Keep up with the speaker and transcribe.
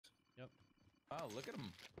Oh, look at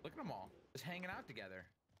them. Look at them all. Just hanging out together.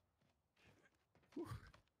 Whew.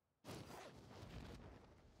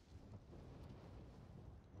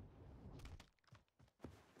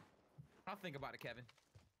 I'll think about it, Kevin.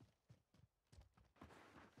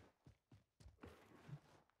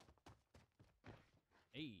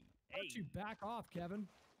 Hey, Why don't you back off, Kevin?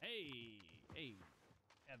 hey,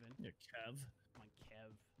 Kevin. Yeah, Kev. Come on,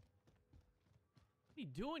 Kev. What are you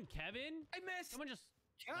doing, Kevin? I missed. Someone just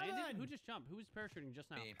Kevin! landed? Who just jumped? Who was parachuting just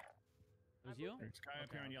now? Me. It was you? There's guy up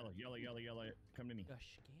Okay, here on okay. yellow. Come to me.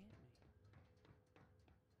 Gosh, scared me.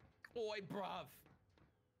 Oi, bruv.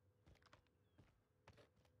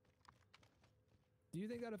 Do you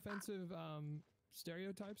think that offensive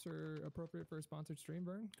stereotypes are appropriate for a sponsored stream,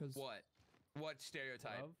 Vern? Because What? What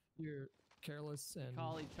stereotype? Bruv? you're careless and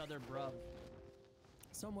Call each other bruv.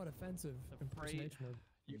 somewhat offensive The phrase- impersonation of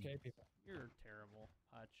UK people. You're terrible,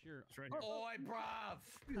 Hutch. You're. It's right here. Oi, bruv.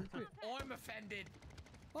 Oh, I'm offended.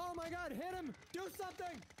 Oh my God! Hit him! Do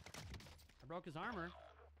something! I broke his armor.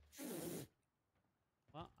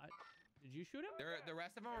 Well, did you shoot him? The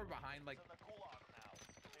rest of them are behind, like. In the gulag now.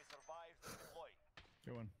 They survived the deploy.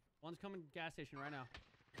 Good one. One's coming gas station right now.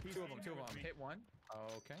 Two of them. Hit one.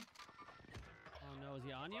 Okay. Oh no, is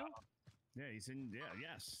he on you? Yeah, he's in. Yeah,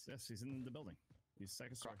 yes, he's in the building. He's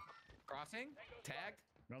second story. Crossing. Tagged.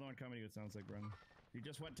 Another one coming to you. It sounds like Vern. He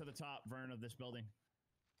just went to the top, Vern, of this building.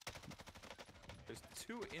 There's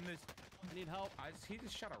two in this. I need help. He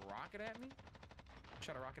just shot a rocket at me.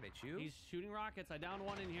 Shot a rocket at you. He's shooting rockets. I downed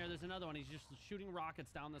one in here. There's another one. He's just shooting rockets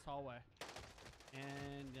down this hallway.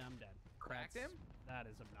 And I'm dead. Cracked him. That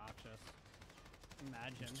is obnoxious.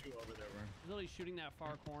 Imagine. There's two over there, Vern. He's literally shooting that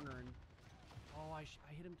far corner and... Oh, I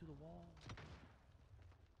hit him through the wall.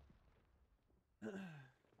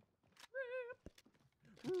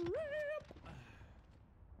 Rip!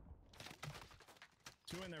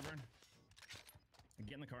 Two in there, Vern.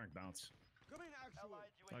 Get in the car and bounce. Allied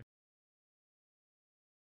UAV. Okay.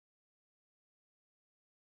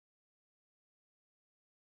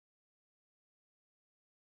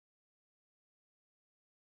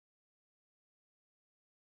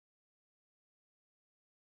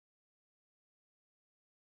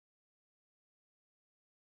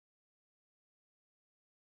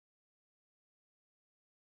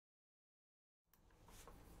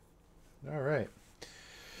 All right.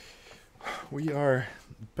 We are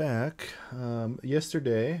back.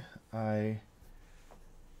 Yesterday, I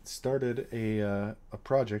started a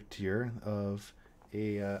project here of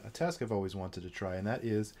a task I've always wanted to try, and that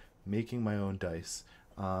is making my own dice.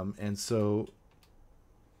 And so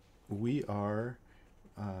we are,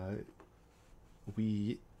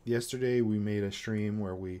 yesterday we made a stream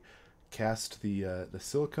where we cast the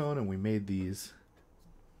silicone, and we made these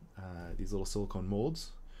little silicone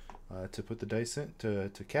molds to put the dice in, to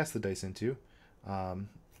cast the dice into, and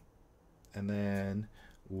then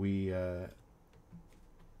we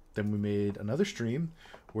made another stream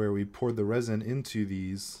where we poured the resin into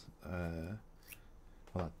these, well,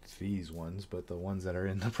 not these ones, but the ones that are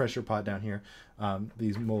in the pressure pot down here,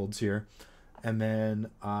 these molds here, and then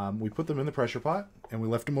we put them in the pressure pot and we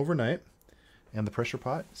left them overnight, and the pressure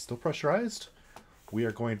pot is still pressurized. We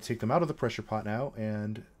are going to take them out of the pressure pot now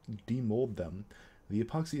and demold them. The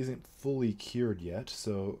epoxy isn't fully cured yet,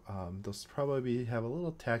 so they'll probably have a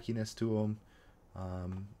little tackiness to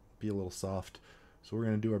them, be a little soft. So we're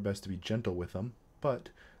going to do our best to be gentle with them, but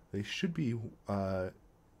they should be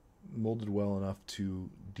molded well enough to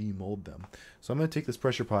demold them. So I'm going to take this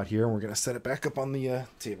pressure pot here, and we're going to set it back up on the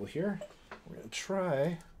table here. We're going to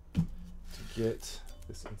try to get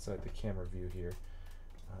this inside the camera view here.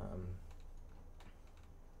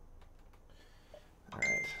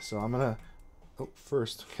 Alright, so I'm going to... Oh,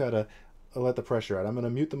 first, gotta let the pressure out. I'm going to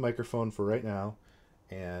mute the microphone for right now,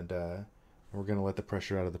 and we're going to let the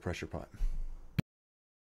pressure out of the pressure pot.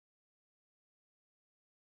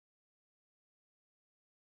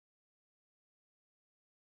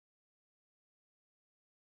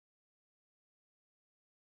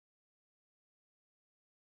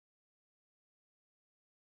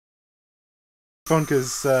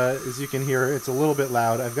 Because as you can hear, it's a little bit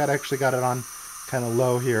loud. I've actually got it on kind of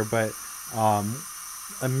low here, but I'm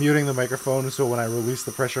muting the microphone, so when I release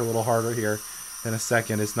the pressure a little harder here in a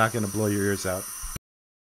second, it's not going to blow your ears out.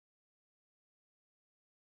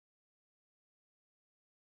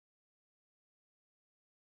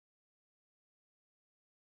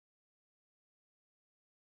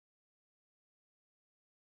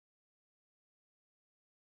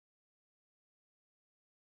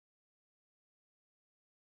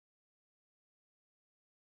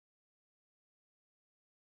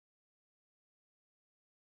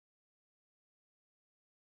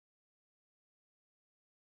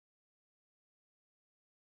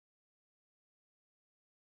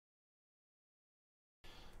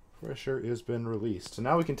 pressure has been released. So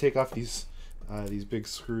now we can take off these big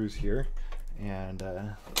screws here and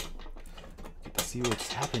get to see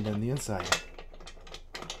what's happened on the inside.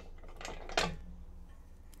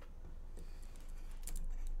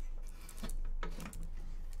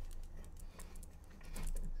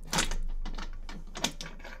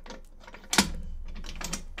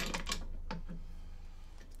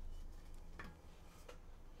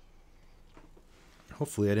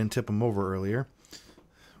 Hopefully I didn't tip them over earlier.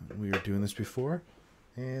 We were doing this before,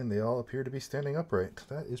 and they all appear to be standing upright.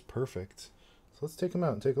 That is perfect. So let's take them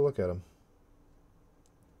out and take a look at them.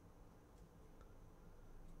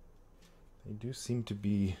 They do seem to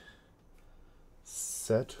be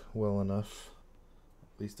set well enough,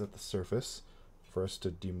 at least at the surface, for us to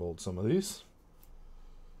demold some of these.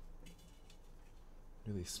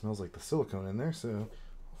 Really smells like the silicone in there, so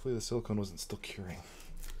hopefully the silicone wasn't still curing.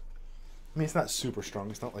 I mean, it's not super strong.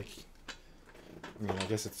 It's not like, I mean, I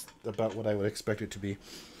guess it's about what I would expect it to be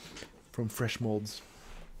from fresh molds.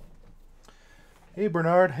 Hey,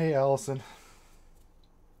 Bernard. Hey, Allison.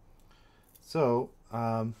 So,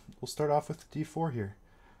 we'll start off with the D4 here.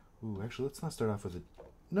 Ooh, actually, let's not start off with it.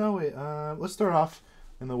 No, wait. Let's start off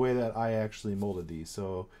in the way that I actually molded these.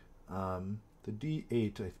 So, the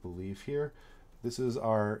D8, I believe here. This is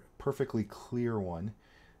our perfectly clear one.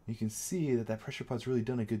 You can see that pressure pod's really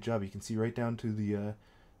done a good job. You can see right down to the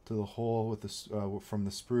hole with the from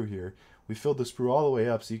the sprue here. We filled the sprue all the way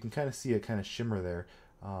up, so you can kind of see it kind of shimmer there.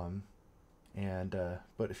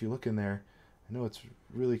 But if you look in there, I know it's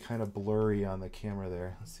really kind of blurry on the camera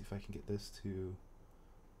there. Let's see if I can get this to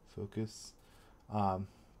focus.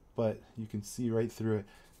 But you can see right through it.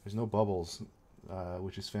 There's no bubbles,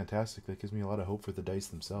 which is fantastic. That gives me a lot of hope for the dice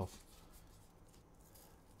themselves.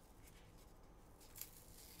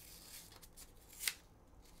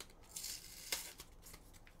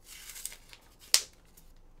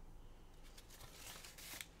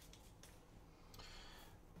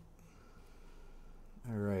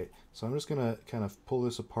 Alright, so I'm just going to kind of pull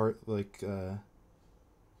this apart like, and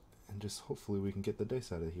just hopefully we can get the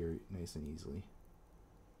dice out of here nice and easily.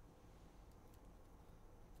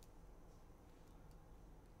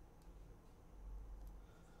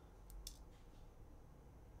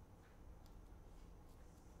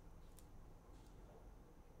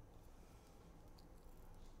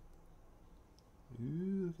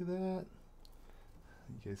 Ooh, look at that.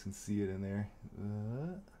 You guys can see it in there.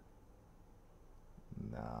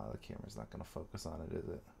 Nah, the camera's not going to focus on it, is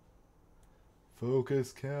it?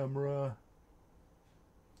 Focus, camera.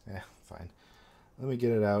 Yeah, fine. Let me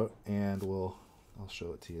get it out and I'll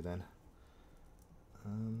show it to you then.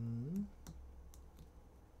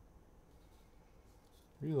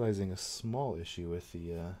 Realizing a small issue with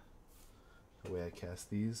the way I cast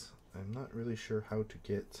these. I'm not really sure how to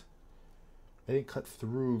get... I didn't cut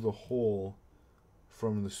through the hole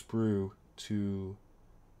from the sprue to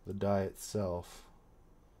the die itself.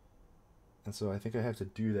 And so I think I have to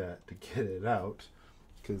do that to get it out,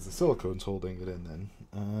 because the silicone's holding it in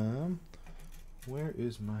then. Where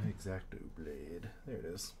is my X-Acto blade? There it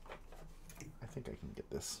is. I think I can get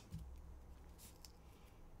this.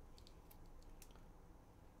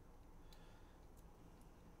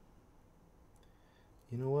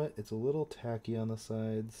 You know what? It's a little tacky on the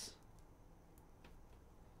sides.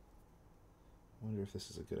 I wonder if this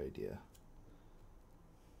is a good idea.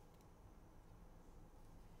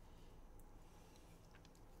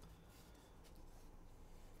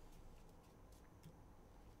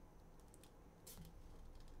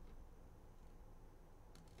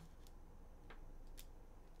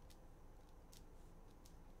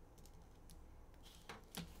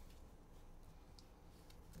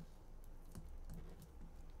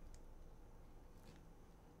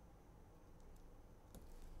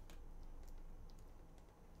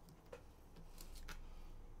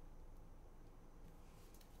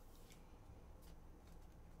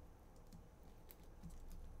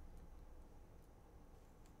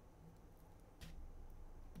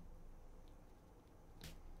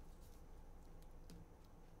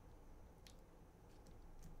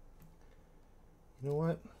 You know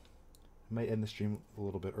what? I might end the stream a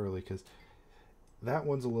little bit early because that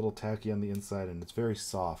one's a little tacky on the inside and it's very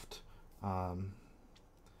soft.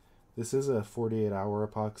 This is a 48-hour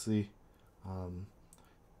epoxy. I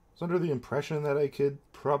was under the impression that I could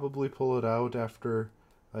probably pull it out after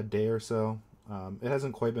a day or so. It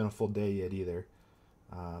hasn't quite been a full day yet either.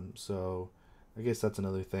 So I guess that's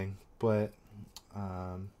another thing. But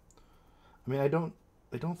I mean, I don't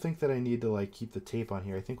think that I need to like keep the tape on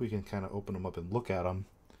here. I think we can kind of open them up and look at them.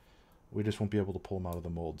 We just won't be able to pull them out of the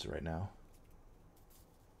molds right now.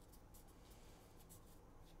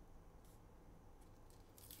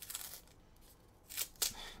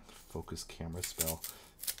 focus camera spell.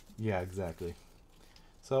 Yeah, exactly.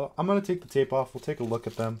 So I'm going to take the tape off. We'll take a look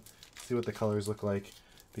at them, see what the colors look like,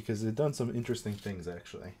 because they've done some interesting things,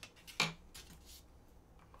 actually.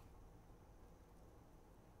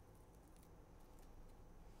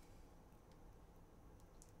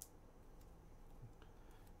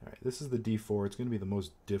 Alright, this is the D4. It's going to be the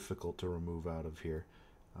most difficult to remove out of here.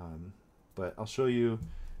 But I'll show you.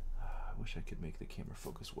 I wish I could make the camera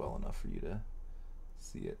focus well enough for you to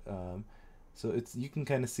see it. So you can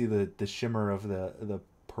kind of see the shimmer of the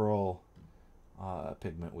pearl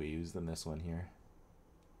pigment we used in this one here.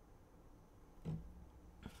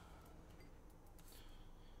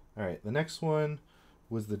 Alright, the next one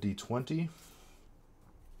was the D20.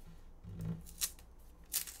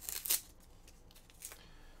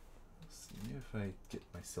 Maybe if I get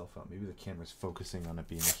myself out, maybe the camera's focusing on it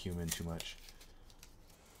being a human too much.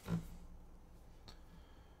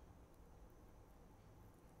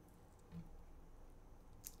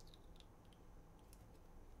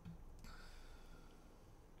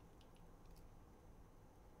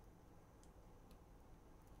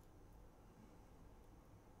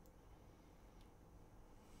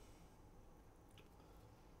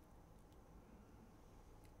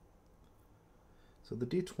 So the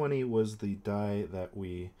D20 was the die that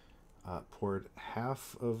we poured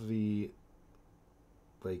half of the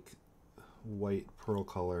white pearl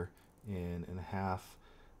color in and half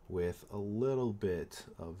with a little bit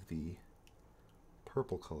of the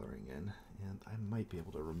purple coloring in. And I might be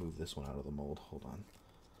able to remove this one out of the mold. Hold on.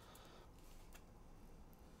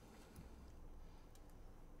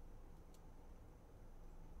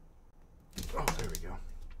 Oh, there we go.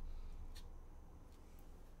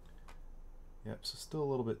 Yep, so still a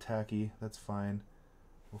little bit tacky. That's fine.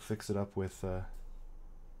 We'll fix it up with... still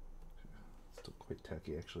quite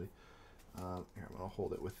tacky, actually. Here, I'm going to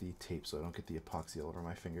hold it with the tape so I don't get the epoxy all over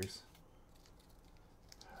my fingers.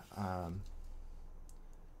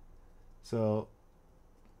 So...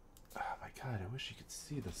 Oh my god, I wish you could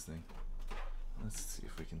see this thing. Let's see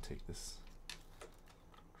if we can take this...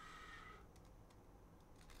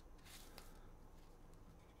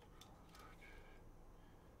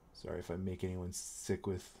 Sorry if I make anyone sick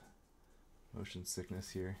with motion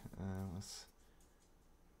sickness here. Let's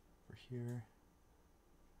over here.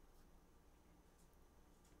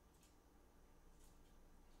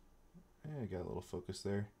 I got a little focus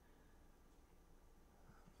there.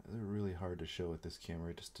 They're really hard to show with this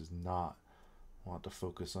camera. It just does not want to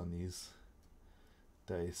focus on these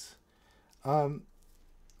dice.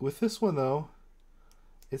 With this one though,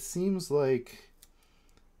 it seems like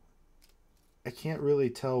I can't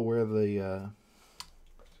really tell where the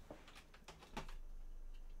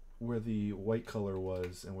white color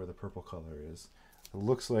was and where the purple color is. It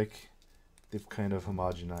looks like they've kind of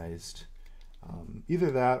homogenized.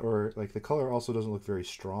 Either that or like the color also doesn't look very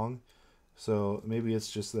strong. So maybe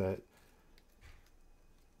it's just that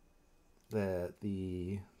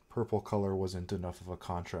the purple color wasn't enough of a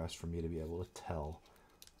contrast for me to be able to tell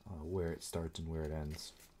where it starts and where it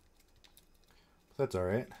ends. But that's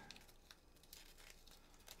alright.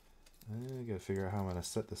 I gotta figure out how I'm gonna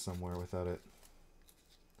set this somewhere without it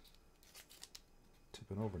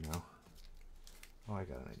tipping over now. Oh, I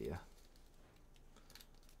got an idea.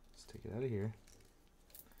 Let's take it out of here,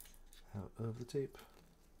 out of the tape.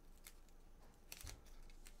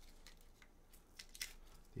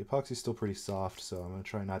 The epoxy's still pretty soft, so I'm gonna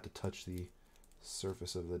try not to touch the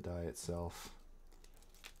surface of the die itself.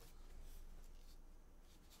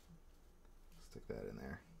 Stick that in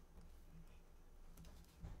there.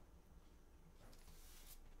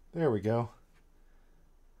 There we go.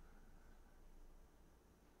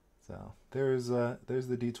 So there's the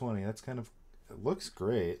D20. That's kind of, it looks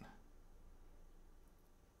great.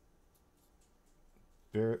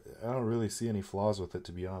 I don't really see any flaws with it,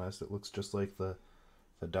 to be honest. It looks just like the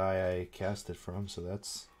die I cast it from, so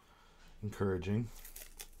that's encouraging.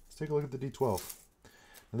 Let's take a look at the D12.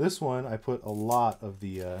 Now this one I put a lot of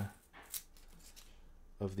the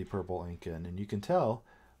purple ink in, and you can tell.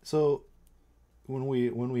 So when we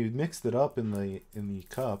mixed it up in the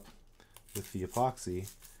cup with the epoxy,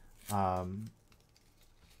 no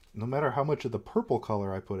matter how much of the purple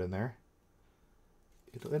color I put in there,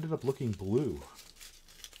 it ended up looking blue.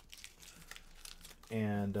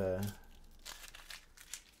 And I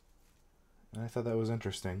thought that was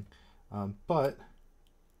interesting. But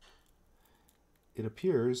it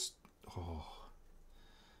appears, oh,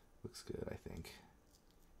 looks good, I think.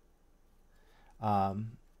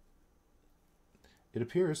 It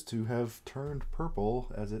appears to have turned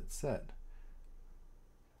purple as it set.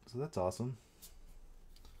 So that's awesome.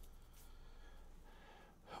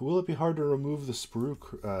 will it be hard to remove the sprue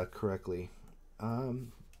correctly? Or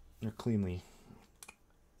cleanly?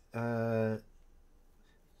 Yes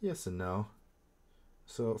and no.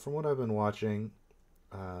 So from what I've been watching,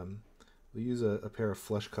 we use a pair of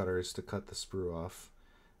flush cutters to cut the sprue off,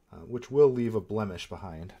 which will leave a blemish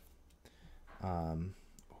behind. Oh,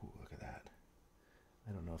 look at that.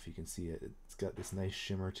 I don't know if you can see it. It's got this nice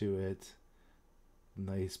shimmer to it.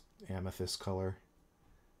 Nice amethyst color.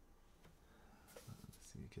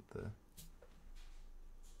 Let's see, get the...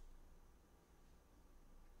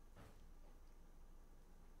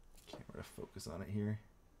 camera focus on it here.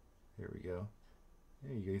 There we go.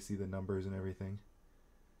 Yeah, you guys see the numbers and everything.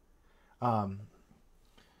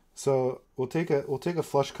 So we'll take a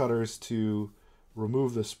flush cutters to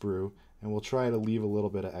remove the sprue, and we'll try to leave a little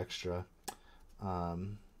bit of extra,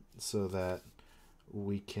 so that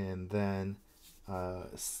we can then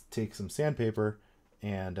take some sandpaper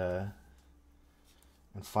and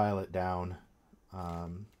file it down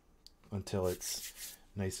until it's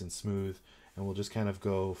nice and smooth, and we'll just kind of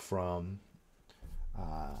go from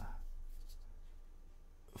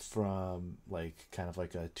like kind of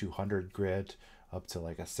like a 200 grit up to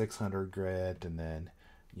like a 600 grit, and then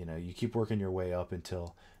you keep working your way up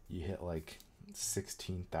until you hit like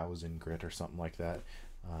 16,000 grit or something like that.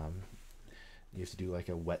 You have to do like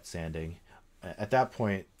a wet sanding. At that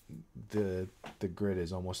point, the grit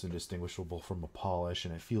is almost indistinguishable from a polish,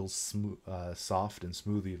 and it feels smooth, soft and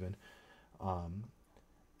smooth even,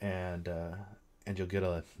 and you'll get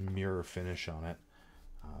a mirror finish on it.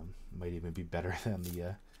 Might even be better than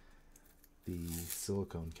the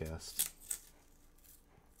silicone cast.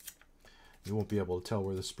 You won't be able to tell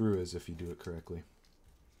where the sprue is if you do it correctly.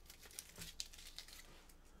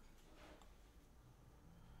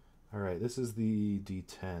 Alright, this is the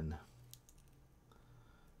D10. And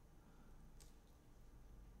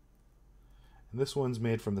this one's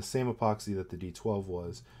made from the same epoxy that the D12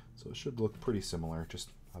 was, so it should look pretty similar, just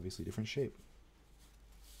obviously different shape.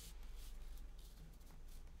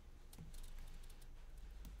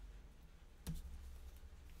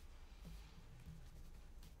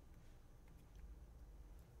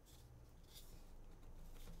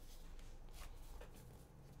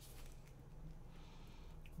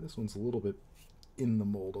 This one's a little bit in the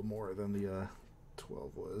mold more than the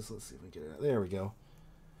 12 was. Let's see if we can get it out. There we go.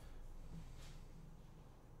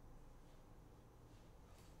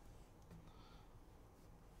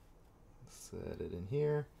 Set it in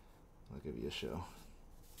here. I'll give you a show.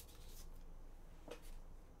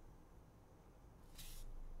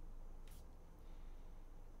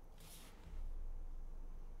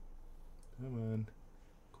 Come on.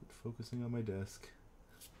 Quit focusing on my desk.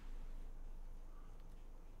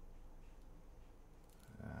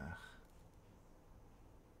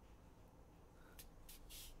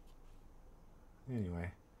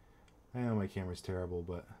 Anyway, I know my camera's terrible,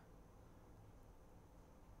 but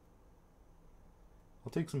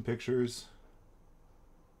I'll take some pictures.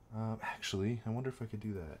 Actually, I wonder if I could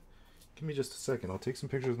do that. Give me just a second. I'll take some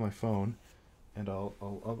pictures with my phone, and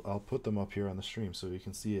I'll put them up here on the stream so you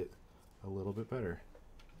can see it a little bit better.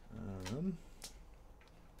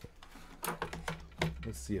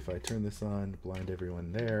 Let's see if I turn this on to blind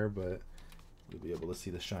everyone there, but you'll be able to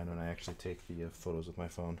see the shine when I actually take the photos with my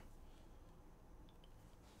phone.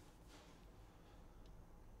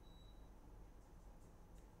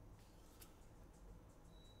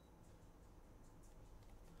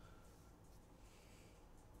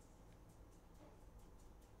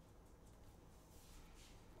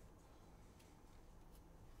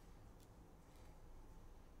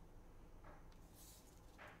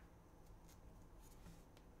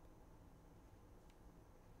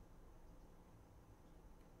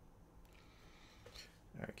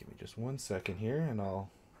 Alright, give me just 1 second here, and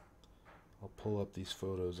I'll pull up these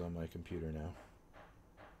photos on my computer now.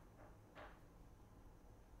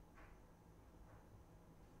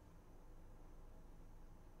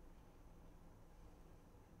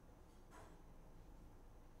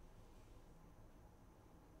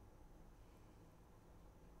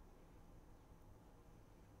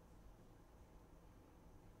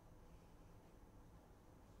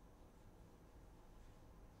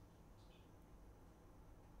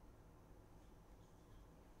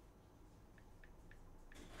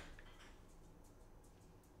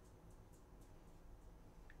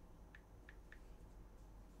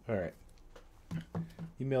 Alright,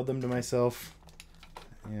 emailed them to myself,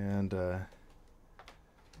 and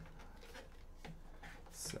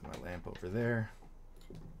set my lamp over there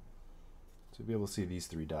to be able to see these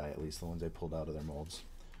three die, at least the ones I pulled out of their molds.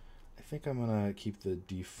 I think I'm going to keep the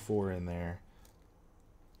D4 in there.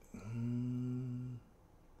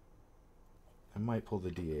 I might pull the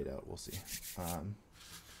D8 out. We'll see.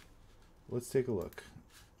 Let's take a look.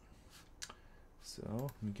 So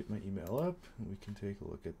let me get my email up, and we can take a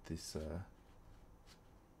look at this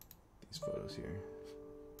these photos here.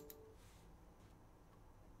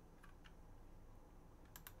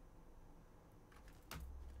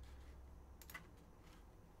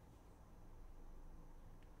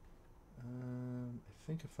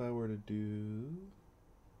 I think if I were to do,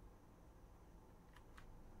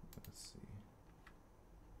 let's see,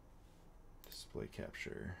 display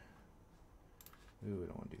capture. Ooh, we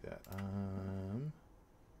don't want to do that.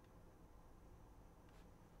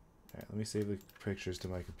 Alright, let me save the pictures to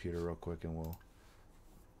my computer real quick, and we'll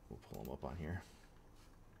pull them up on here.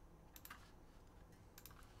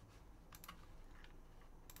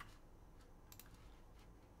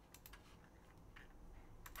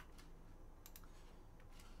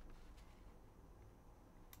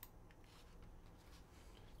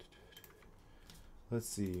 Let's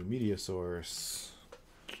see, media source.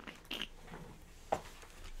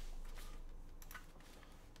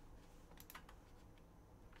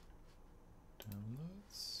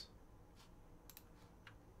 Downloads.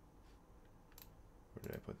 Where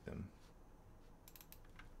did I put them?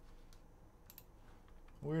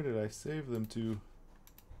 Where did I save them to?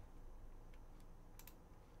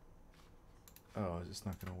 Oh, is this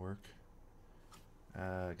not gonna work?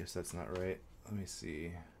 I guess that's not right. Let me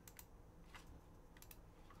see.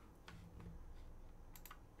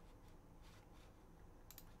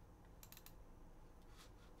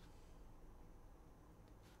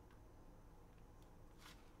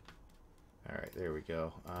 Alright, there we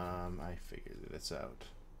go. I figured this out.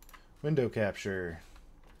 Window capture.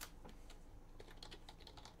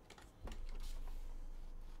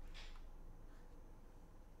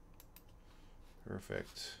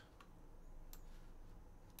 Perfect.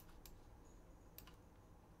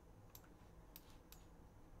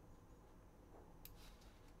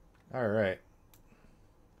 Alright.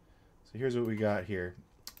 So here's what we got here.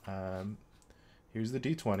 Here's the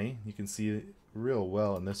D20. You can see it real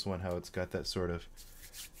well in this one how it's got that sort of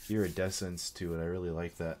iridescence to it. I really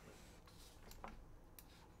like that.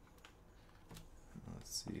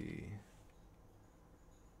 Let's see.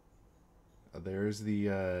 There's the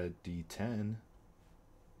D10.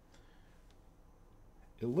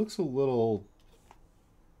 It looks a little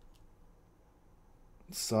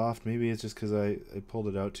soft. Maybe it's just because I pulled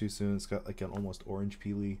it out too soon. It's got like an almost orange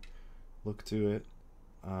peely look to it.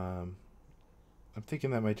 I'm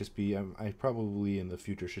thinking that might just be. I probably in the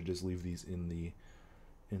future should just leave these in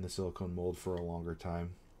the silicone mold for a longer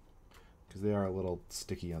time, because they are a little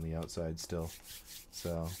sticky on the outside still.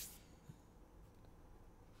 So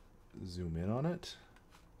zoom in on it.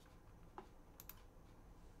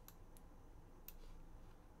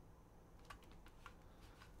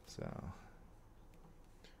 So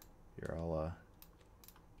here I'll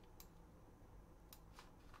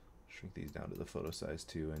shrink these down to the photo size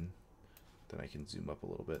too, and then I can zoom up a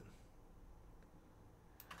little bit.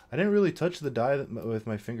 I didn't really touch the dye with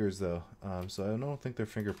my fingers though, so I don't think they're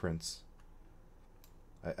fingerprints.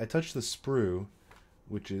 I touched the sprue,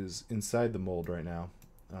 which is inside the mold right now,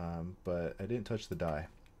 but I didn't touch the dye.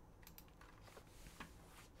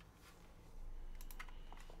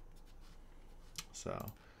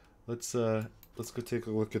 So let's go take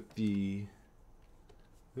a look at the.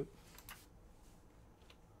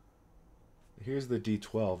 Here's the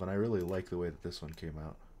D12, and I really like the way that this one came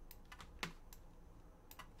out.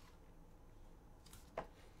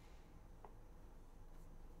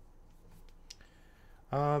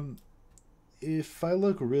 If I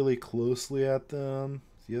look really closely at them,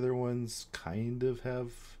 the other ones kind of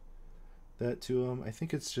have that to them. I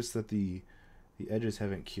think it's just that the edges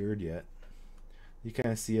haven't cured yet. You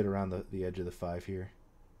kind of see it around the edge of the 5 here.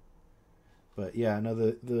 But yeah, no,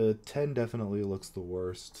 the 10 definitely looks the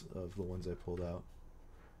worst of the ones I pulled out,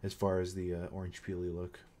 as far as the orange peely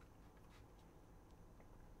look.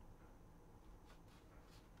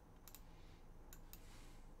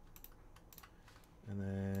 And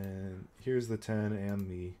then here's the 10 and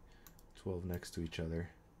the 12 next to each other.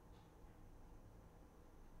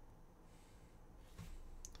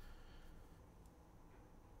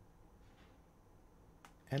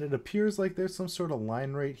 And it appears like there's some sort of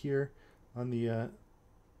line right here on the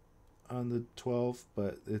 12,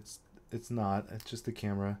 but it's not. It's just the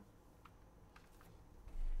camera.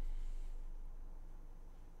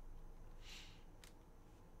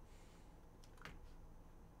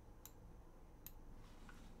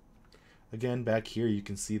 Again, back here you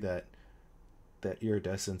can see that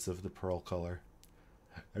iridescence of the pearl color.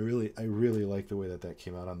 I really like the way that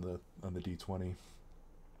came out on the D20.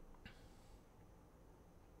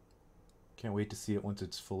 Can't wait to see it once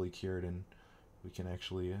it's fully cured and we can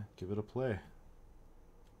actually give it a play.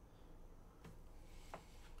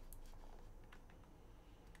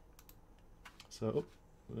 So, oh,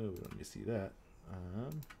 we don't need to see that.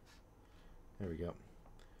 There we go.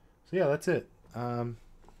 So yeah, that's it. Well,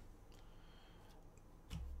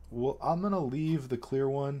 I'm gonna leave the clear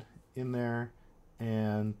one in there,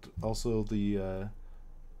 and also the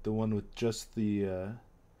one with just the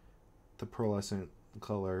pearlescent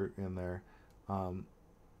color in there, and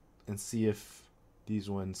see if these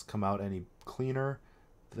ones come out any cleaner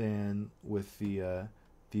than with the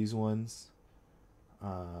these ones.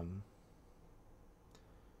 On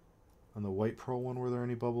the white pearl one, were there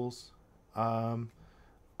any bubbles? I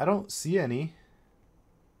don't see any.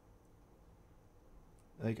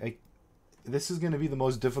 This is going to be the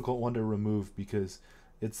most difficult one to remove because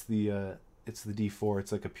it's the D4.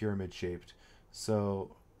 It's like a pyramid shaped,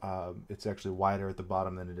 so it's actually wider at the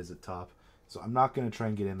bottom than it is at top. So I'm not going to try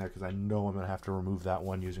and get in there because I know I'm going to have to remove that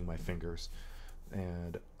one using my fingers,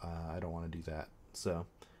 and I don't want to do that. So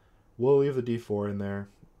we'll leave the D4 in there.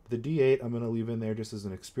 The D8 I'm going to leave in there just as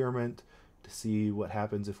an experiment to see what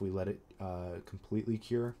happens if we let it completely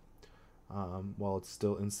cure while it's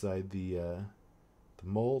still inside the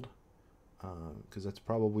mold, because that's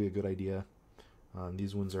probably a good idea.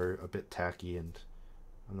 These ones are a bit tacky, and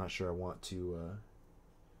I'm not sure I want to.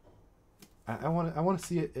 I want to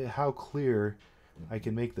see how clear I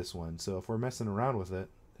can make this one. So if we're messing around with it,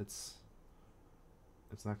 it's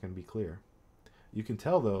not going to be clear. You can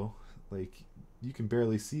tell though, like you can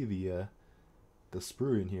barely see the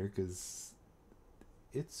sprue in here because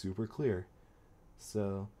it's super clear.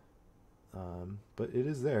 So, but it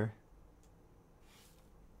is there.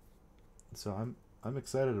 So I'm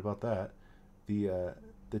excited about that. The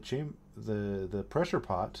pressure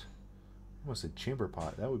pot, I almost said chamber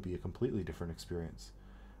pot. That would be a completely different experience.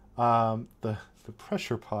 The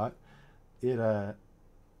pressure pot, it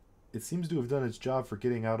seems to have done its job for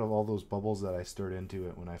getting out of all those bubbles that I stirred into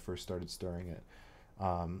it when I first started stirring it.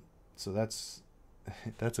 So that's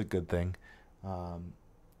a good thing.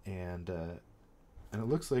 And it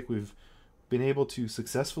looks like we've been able to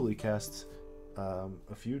successfully cast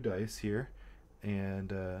a few dice here,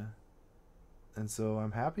 and so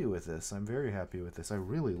I'm happy with this. I'm very happy with this. I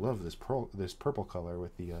really love this purple color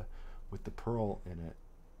with the pearl in it.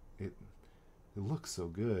 It looks so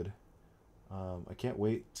good. I can't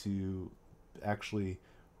wait to actually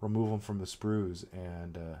remove them from the sprues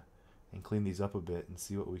and clean these up a bit and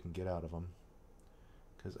see what we can get out of them,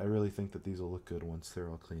 because I really think that these will look good once they're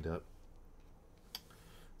all cleaned up.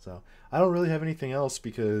 So I don't really have anything else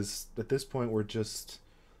because at this point we're just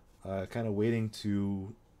kind of waiting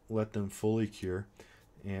to let them fully cure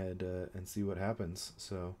and see what happens.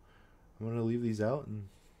 So I'm gonna leave these out, and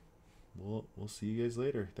we'll see you guys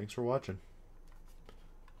later. Thanks for watching.